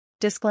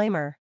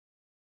Disclaimer.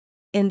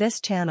 In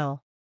this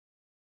channel,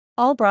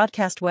 all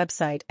broadcast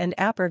website and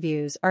app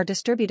reviews are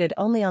distributed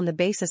only on the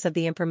basis of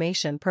the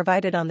information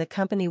provided on the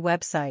company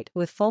website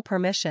with full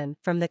permission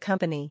from the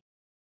company.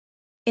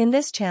 In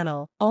this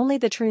channel, only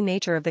the true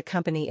nature of the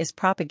company is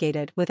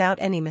propagated without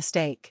any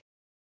mistake.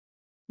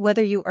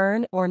 Whether you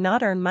earn or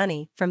not earn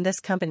money from this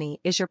company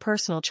is your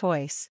personal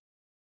choice.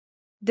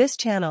 This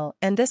channel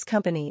and this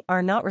company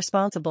are not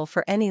responsible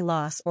for any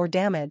loss or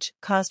damage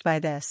caused by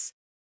this.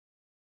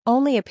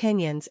 Only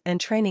opinions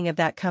and training of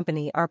that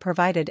company are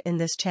provided in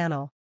this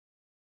channel.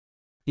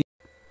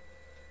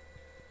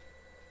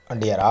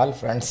 Dear all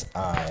friends,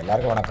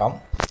 எல்லாருக்கும் வணக்கம்.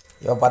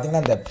 இப்போ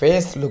பார்த்தீங்கன்னா இந்த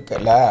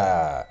ஃபேஸ்லுக்கில்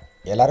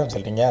எல்லாரும்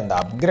சொல்கிறீங்க அந்த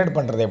upgrade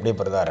பண்ணுறது எப்படி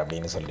பிரதர்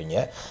அப்படின்னு சொல்கிறீங்க.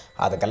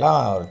 அதுக்கெல்லாம்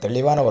ஒரு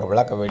தெளிவான ஒரு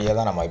விளக்க வீடியோ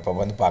தான் நம்ம இப்போ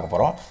வந்து பார்க்க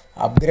போகிறோம்.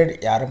 அப்கிரேட்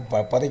யாரும்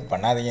இப்போதைக்கு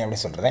பண்ணாதீங்க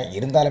அப்படின்னு சொல்கிறேன்.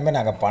 இருந்தாலுமே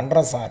நாங்கள்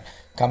பண்ணுறோம் சார்,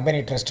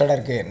 கம்பெனி ட்ரஸ்டடாக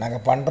இருக்குது,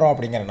 நாங்கள் பண்ணுறோம்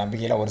அப்படிங்கிற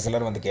நம்பிக்கையில் ஒரு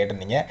சிலர் வந்து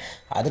கேட்டிருந்தீங்க.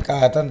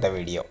 அதுக்காகத்தான் இந்த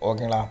வீடியோ,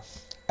 ஓகேங்களா?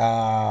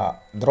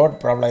 த்ரோட்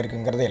ப்ராப்ளம்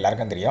இருக்குங்கிறது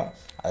எல்லாருக்கும் தெரியும்.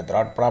 அது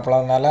த்ரோட்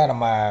ப்ராப்ளம்னால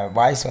நம்ம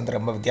வாய்ஸ் வந்து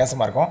ரொம்ப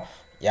வித்தியாசமாக இருக்கும்.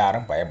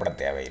 யாரும் பயப்பட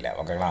தேவையில்லை,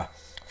 ஓகேங்களா?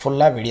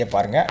 ஃபுல்லாக வீடியோ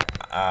பாருங்கள்.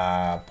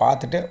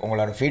 பார்த்துட்டு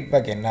உங்களோட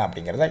ஃபீட்பேக் என்ன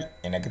அப்படிங்கிறத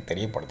எனக்கு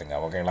தெரியப்படுத்துங்க,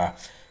 ஓகேங்களா?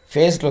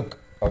 ஃபேஸ்லுக்,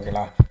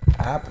 ஓகேங்களா?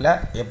 ஆப்பில்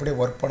எப்படி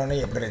ஒர்க்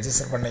பண்ணணும், எப்படி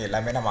ரெஜிஸ்டர் பண்ணணும்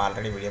எல்லாமே நம்ம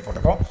ஆல்ரெடி வீடியோ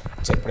போட்டிருக்கோம்.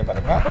 செக் பண்ணி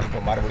பார்த்துக்கோங்க.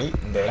 இப்போ மறுபடியும்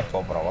இந்த இதில்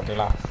போகிறோம்,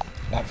 ஓகேங்களா?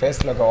 நான்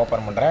ஃபேஸ்லுக்கை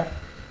ஓப்பன் பண்ணுறேன்,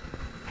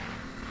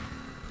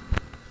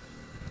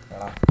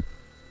 ஓகேங்களா?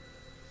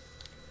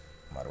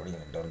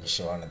 மறுபடியும் நெட்வொர்க்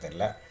இஷ்யூவானு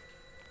தெரில.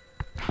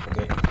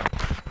 ஓகே,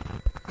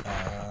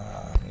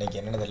 இன்றைக்கி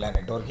என்னென்னு தெரியல,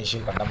 நெட்வொர்க் இஷ்யூ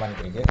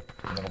கண்டமாக இருக்குது.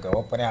 நமக்கு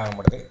ஓப்பனே ஆக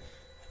மாட்டுது.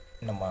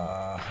 நம்ம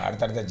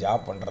அடுத்தடுத்த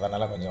ஜாப்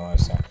பண்ணுறதுனால கொஞ்சம்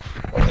விஷயம்.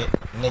 ஓகே,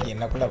 இன்றைக்கி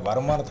என்னக்குள்ள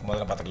வருமானத்தை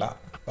முதல்ல பார்த்துக்கலாம்.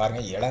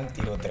 பாருங்கள்,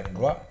 722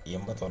 ரூபா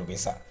 81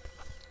 பைசா,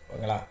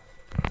 ஓகேங்களா?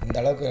 இந்த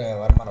அளவுக்கு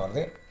வருமானம்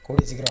வருது.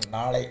 கூடி சீக்கிரம்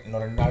நாளை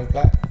இன்னும் 2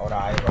 நாளுக்குள்ள ஒரு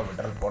 1000 ரூபா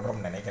விட்ரல்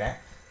போடுறோம்னு நினைக்கிறேன்.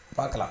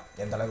 பார்க்கலாம்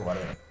எந்த அளவுக்கு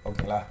வருது,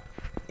 ஓகேங்களா?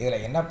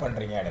 இதில் என்ன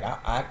பண்ணுறீங்க அப்படின்னா,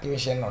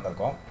 ஆக்டிவேஷன் ஒன்று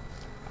இருக்கும்,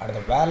 அடுத்த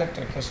வேலட்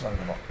ரெக்வெஸ்ட் ஒன்று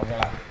இருக்கும்,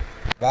 ஓகேங்களா?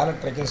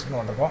 வேலட் ரெக்வெஸ்ட்னு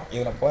ஒன்று இருக்கும்.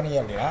 இதில் போனீங்க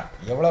அப்படின்னா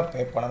எவ்வளோ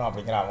பே பண்ணணும்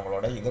அப்படிங்கிற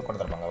அவங்களோட இது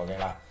கொடுத்துருப்பாங்க,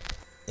 ஓகேங்களா?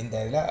 இந்த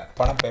இதில்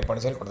பணம் பே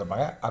பண்ணி சொல்லி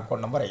கொடுத்துருப்பாங்க.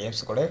 அக்கௌண்ட் நம்பர்,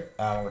 ஐஎஃப்எஸ்சி கோடு,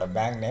 அவங்களோட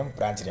பேங்க் நேம்,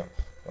 பிரான்ச் நேம்,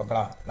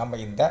 ஓகேங்களா? நம்ம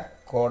இந்த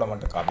கோடை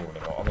மட்டும் காப்பி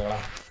பண்ணிடுவோம், ஓகேங்களா?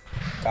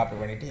 காப்பி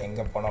பண்ணிவிட்டு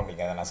எங்கே போகணும்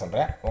அப்படிங்கிறத நான்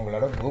சொல்கிறேன்.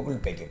 உங்களோட கூகுள்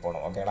பேக்கு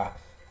போகணும், ஓகேங்களா?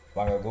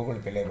 வாங்க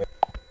கூகுள் பேலே போய்.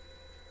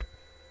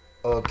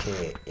 ஓகே,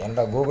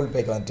 என்னோட கூகுள்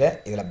பேக்கு வந்துட்டு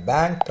இதில்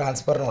பேங்க்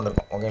ட்ரான்ஸ்ஃபர்னு ஒன்று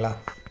இருக்கும், ஓகேங்களா?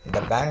 இந்த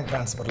பேங்க்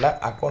ட்ரான்ஸ்ஃபரில்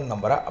அக்கௌண்ட்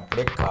நம்பரை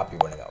அப்படியே காப்பி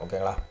பண்ணுங்கள்,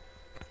 ஓகேங்களா?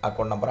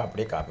 அக்கௌண்ட் நம்பரை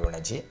அப்படியே காப்பி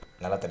பண்ணிச்சு.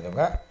 நல்லா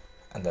தெரிஞ்சவங்க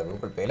அந்த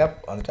கூகுள் பேயில்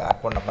வந்துட்டு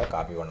அக்கௌண்ட் நம்பரை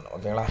காப்பி பண்ணணும்,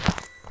 ஓகேங்களா?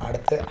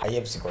 அடுத்து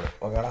ஐஎஃப்எஸ்சி கோடு,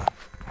 ஓகேங்களா?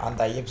 அந்த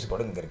ஐஎஃப்எஸ்சி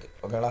கோடு இங்கே இருக்குது,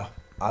 ஓகேங்களா?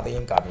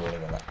 அதையும் காப்பி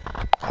பண்ணிக்கோங்க.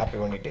 காப்பி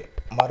பண்ணிவிட்டு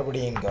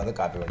மறுபடியும் இங்கே வந்து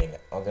காப்பி பண்ணிங்க,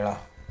 ஓகேங்களா?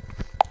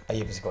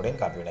 ஐஎஃப்எஸ்சி கோடையும்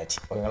காப்பி பண்ணியாச்சு,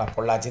 ஓகேங்களா?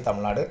 பொள்ளாச்சி,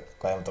 தமிழ்நாடு,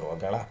 கோயம்புத்தூர்,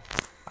 ஓகேங்களா?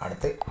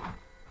 அடுத்து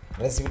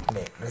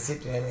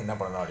ரெசிப்ட் நேம் என்ன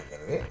பண்ணணும்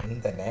அப்படிங்கிறது,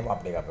 இந்த நேம்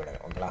அப்படியே காப்பி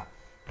பண்ணுங்கள், ஓகேங்களா?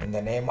 இந்த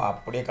நேம்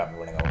அப்படியே காப்பி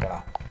பண்ணுங்கள், ஓகேங்களா?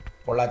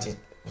 பொள்ளாச்சி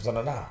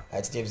சொன்னேன்னா,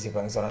 ஹெச்டிஎஃப்சி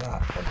பேங்க் சொன்னேன்னா,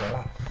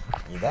 ஓகேங்களா?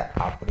 இதை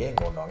அப்படியே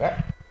இங்கே கொண்டு வாங்க,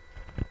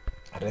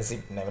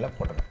 ரெசிப்ட் நேமில்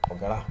போட்டுருங்க,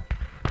 ஓகேங்களா?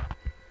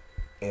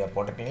 இதை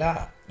போட்டுட்டிங்களா?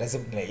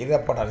 ரெசிப்ட் நேம் இதை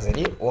போட்டாலும்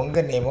சரி,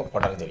 உங்கள் நேமோ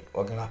போட்டாலும் சரி,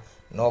 ஓகேங்களா?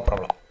 No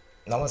problem.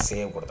 நம்ம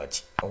சேவ்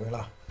கொடுத்தாச்சு,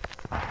 ஓகேங்களா?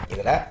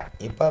 இதில்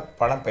இப்போ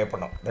பணம் பே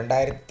பண்ணணும்,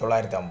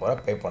 2950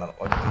 ரூபா பே பண்ணணும்,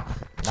 ஓகேங்களா?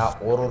 நான்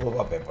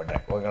 ₹1 பே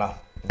பண்ணுறேன், ஓகேங்களா?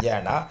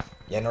 ஏன்னா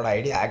என்னோடய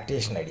ஐடி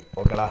ஆக்டிவேஷன் ஐடி,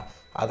 ஓகேங்களா?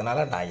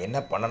 அதனால் நான் என்ன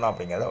பண்ணணும்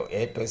அப்படிங்கிறத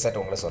A to Z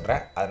உங்களுக்கு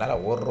சொல்கிறேன். அதனால்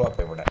 ₹1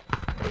 பே பண்ணுறேன்.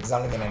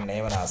 எக்ஸாம்பிளுக்கு என்ன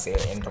நேமை நான்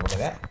என்ட்ரு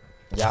பண்ணிடுறேன்.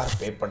 யார்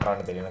பே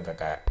பண்ணுறான்னு தெரியணும்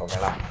கேட்க,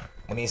 ஓகேங்களா?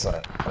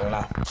 முனீஸ்வரன்,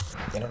 ஓகேங்களா?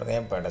 என்னோடய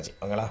நேம் போயிட்டாச்சு,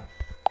 ஓகேங்களா?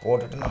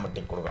 போட்டுட்டு நம்ம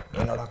டிக் கொடுக்கோம்.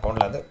 என்னோடய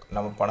அக்கௌண்ட்டில் வந்து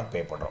நம்ம பணம்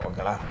பே பண்ணுறோம்,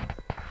 ஓகேங்களா?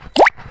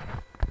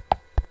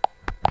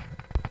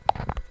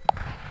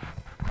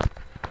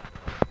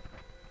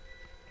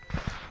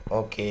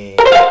 ஓகே,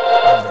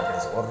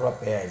 ₹1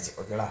 பே ஆகிடுச்சு,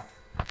 ஓகேங்களா?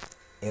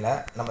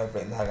 இதில் நம்ம இப்போ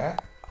இருந்தாங்க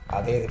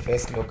அதே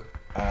ஃபேஸ்லுக்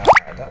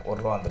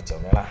 ₹1 வந்துருச்சு,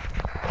 ஓகேங்களா?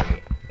 ஓகே,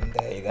 இந்த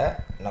இதை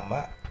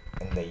நம்ம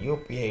இந்த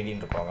யூபிஐ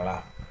ஐடின்னு இருக்கோங்களா?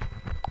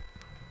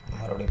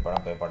 மறுபடியும்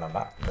பணம் பே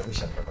பண்ணோம்னா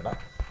ரெவிஷன் பே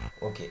பண்ணால்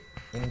ஓகே.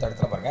 இந்த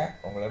இடத்துல பாருங்கள்,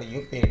 உங்களோட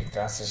யூபிஐ ஐடி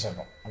ட்ரான்ஸ்லேஷன்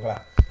இருக்கும், ஓகேங்களா?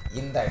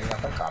 இந்த ஐடி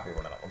நம்பர் காப்பி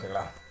பண்ணணும்,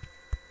 ஓகேங்களா?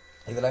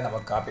 இதில் நம்ம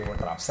காப்பி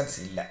பண்ணுற ஆப்ஷன்ஸ்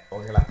இல்லை,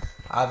 ஓகேங்களா?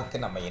 அதுக்கு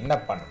நம்ம என்ன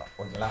பண்ணணும்,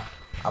 ஓகேங்களா?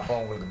 அப்போ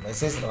உங்களுக்கு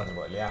மெசேஜில்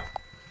வந்துருக்கோம் இல்லையா?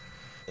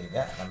 இருங்க,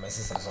 நான்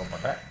மெசேஜில் ஷோ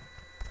பண்ணுறேன்.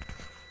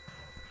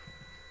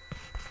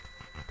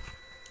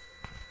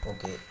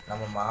 ஓகே,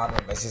 நம்ம மாறுற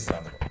மெசேஜில்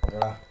வந்துடும்,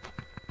 ஓகேங்களா?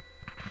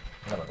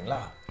 இல்லை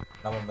பார்த்தீங்களா,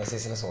 நம்ம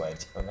மெசேஜில் ஷோ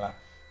ஆயிடுச்சு, ஓகேங்களா?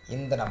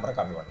 இந்த நம்பரை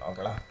காப்பி பண்ணணும்,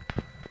 ஓகேங்களா?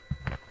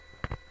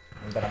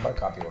 இந்த நம்பரை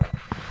காப்பி பண்ணணும்.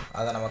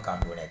 அதை நம்ம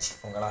காப்பி பண்ணியாச்சு,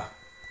 ஓகேங்களா?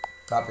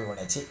 காப்பி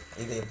பண்ணியாச்சு.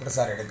 இது எப்படி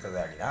சார் எடுக்கிறது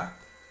அப்படின்னா,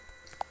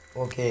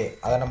 ஓகே,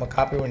 அதை நம்ம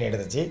காப்பி பண்ணி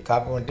எடுத்துச்சு.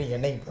 காப்பி பண்ணிட்டு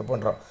என்னைக்கு பே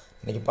பண்ணுறோம்,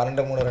 இன்றைக்கி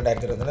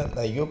 12/3/2020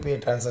 இந்த யூபிஐ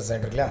ட்ரான்ஸ்ஃபர்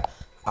சென்டர் இல்லையா,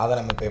 அதை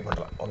நம்ம பே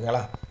பண்ணுறோம்,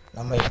 ஓகேங்களா?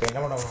 நம்ம இப்போ என்ன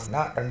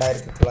பண்ணோம்னா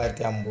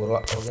 2950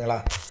 ரூபா, ஓகேங்களா?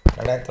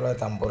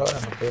 2950 ரூபா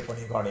நம்ம பே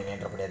பண்ணியிருக்கோம் அப்படின்னு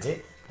என்ட்ரு பண்ணியாச்சு.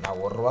 நான்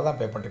 ₹1 தான்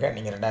பே பண்ணிருக்கேன்.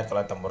 நீங்கள்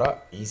 2950 ரூபா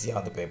ஈஸியாக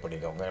வந்து பே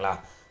பண்ணிக்கோங்க, ஓகேங்களா?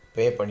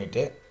 பே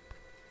பண்ணிவிட்டு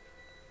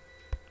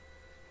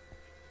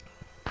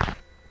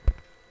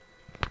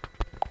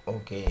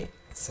ஓகே,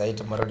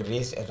 சைட்டு மறுபடியும்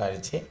ரீஸ்டார்ட்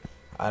ஆகிடுச்சு.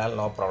 அதனால்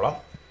நோ ப்ராப்ளம்.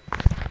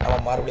 நம்ம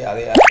மறுபடியும்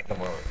அதே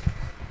ஆப்ஷனில் போகணும்.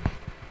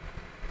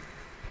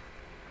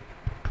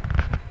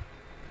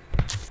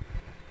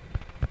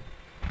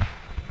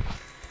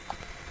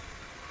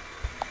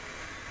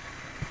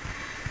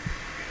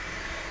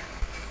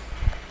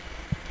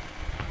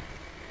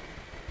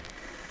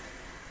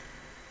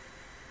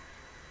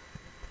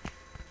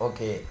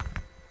 ஓகே,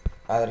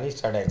 அது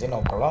ரீஸ்டார்ட் ஆகிடுச்சு, நோ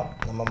ப்ராப்ளம்.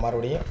 நம்ம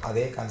மறுபடியும்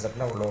அதே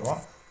கான்செப்டில் உள்ள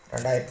வருவோம்.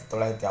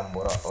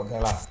 2950 ரூபா.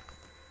 ஓகேங்களா,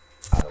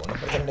 அது ஒன்றும்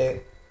பிரச்சனை கிடையாது.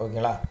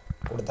 ஓகேங்களா,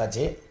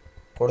 கொடுத்தாச்சு.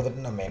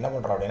 கொடுத்துட்டு நம்ம என்ன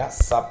பண்ணுறோம் அப்படின்னா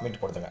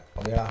சப்மிட் கொடுத்துங்க.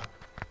 ஓகேங்களா,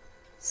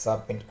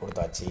 சப்மிட்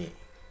கொடுத்தாச்சு.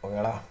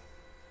 ஓகேங்களா,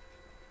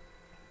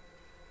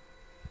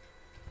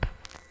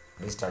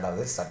 ரீஸ்டார்ட்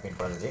ஆகுது, சப்மிட்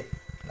கொடுத்துச்சு.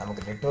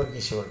 நமக்கு நெட்வொர்க்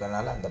இஷ்யூ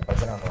இருக்கிறதுனால அந்த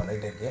பிரச்சனை ஒன்று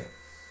வந்துகிட்டே இருக்குது.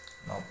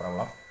 நோ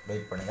ப்ராப்ளம்,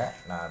 வெயிட் பண்ணுங்கள்,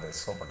 நான் அதை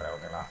ஷோ பண்ணுறேன்.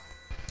 ஓகேங்களா,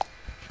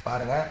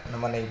 பாருங்கள்,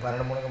 நம்ம இன்றைக்கி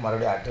 12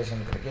 மறுபடியும்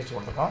ஆக்டிவேஷனுக்கு ரிக்வெஸ்ட்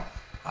கொடுத்துருக்கோம்.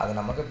 அது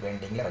நமக்கு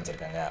பெண்டிங்கில்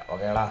வச்சுருக்காங்க.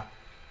 ஓகேங்களா,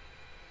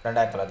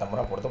 2950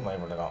 ரூபா கொடுத்து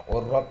முயல் பண்ணிருக்கோம்.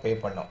 ₹1 பே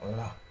பண்ணோம்.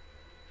 ஓகேங்களா,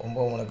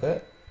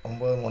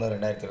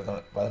 9/3/2021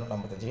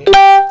 11:55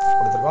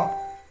 கொடுத்துருக்கோம்.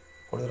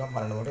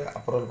 12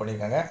 அப்ரூவல்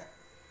பண்ணியிருக்காங்க.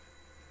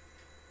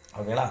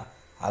 ஓகேங்களா,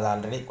 அது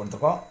ஆல்ரெடி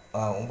கொடுத்துருக்கோம்.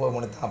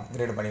 9 தான்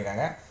அப்கிரேட்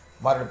பண்ணியிருக்காங்க.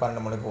 மறுபடியும்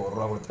 12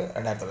 ₹1 கொடுத்து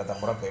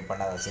 2950 ரூபா பே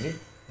பண்ணாத சொல்லி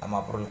நம்ம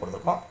அப்ரூவல்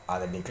கொடுத்துருக்கோம்.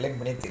 அதை டிக்ளைன்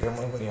பண்ணி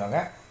திரும்பவும் புரியுவாங்க.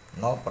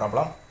 No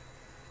problem.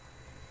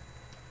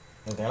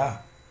 ஓகேங்களா,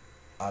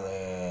 அது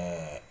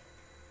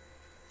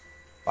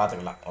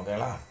பார்த்துக்கலாம்.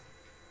 ஓகேங்களா,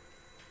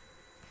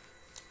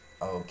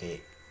 ஓகே,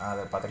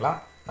 அதை பார்த்துக்கலாம்.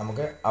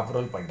 நமக்கு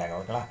அப்ரூவல் பண்ணிட்டாங்க.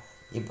 ஓகேங்களா,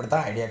 இப்படி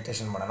தான் ஐடி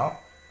ஆக்டிவேஷன் பண்ணணும்.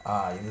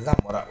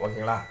 இதுதான் முறை.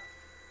 ஓகேங்களா,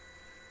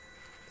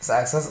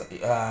 சக்ஸஸ்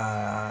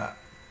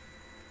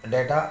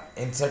டேட்டா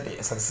இன்சர்ட்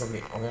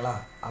சக்ஸஸ்ஃபுல்லி. ஓகேங்களா,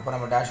 அப்போ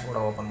நம்ம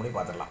டேஷ்போர்டை ஓப்பன் பண்ணி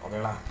பார்த்துக்கலாம்.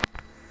 ஓகேங்களா,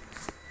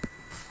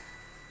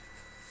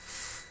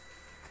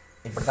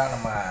 இப்படி தான்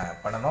நம்ம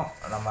பண்ணணும்.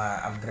 நம்ம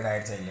அப்கிரேட்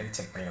ஆகிடுச்சா இல்லைன்னு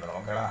செக் பண்ணிக்கணும்.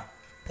 ஓகேங்களா,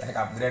 எனக்கு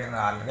அப்கிரேட்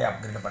நான் ஆல்ரெடி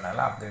அப்கிரேட்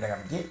பண்ணால அப்கிரேட்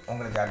காமிக்கி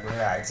உங்களுக்கு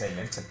அப்கிரேட் ஆகிடுச்சா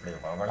இல்லைன்னு செக்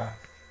பண்ணிக்கணும். ஓகேங்களா,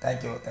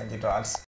 தேங்க்யூ டு ஆல்ஸ்.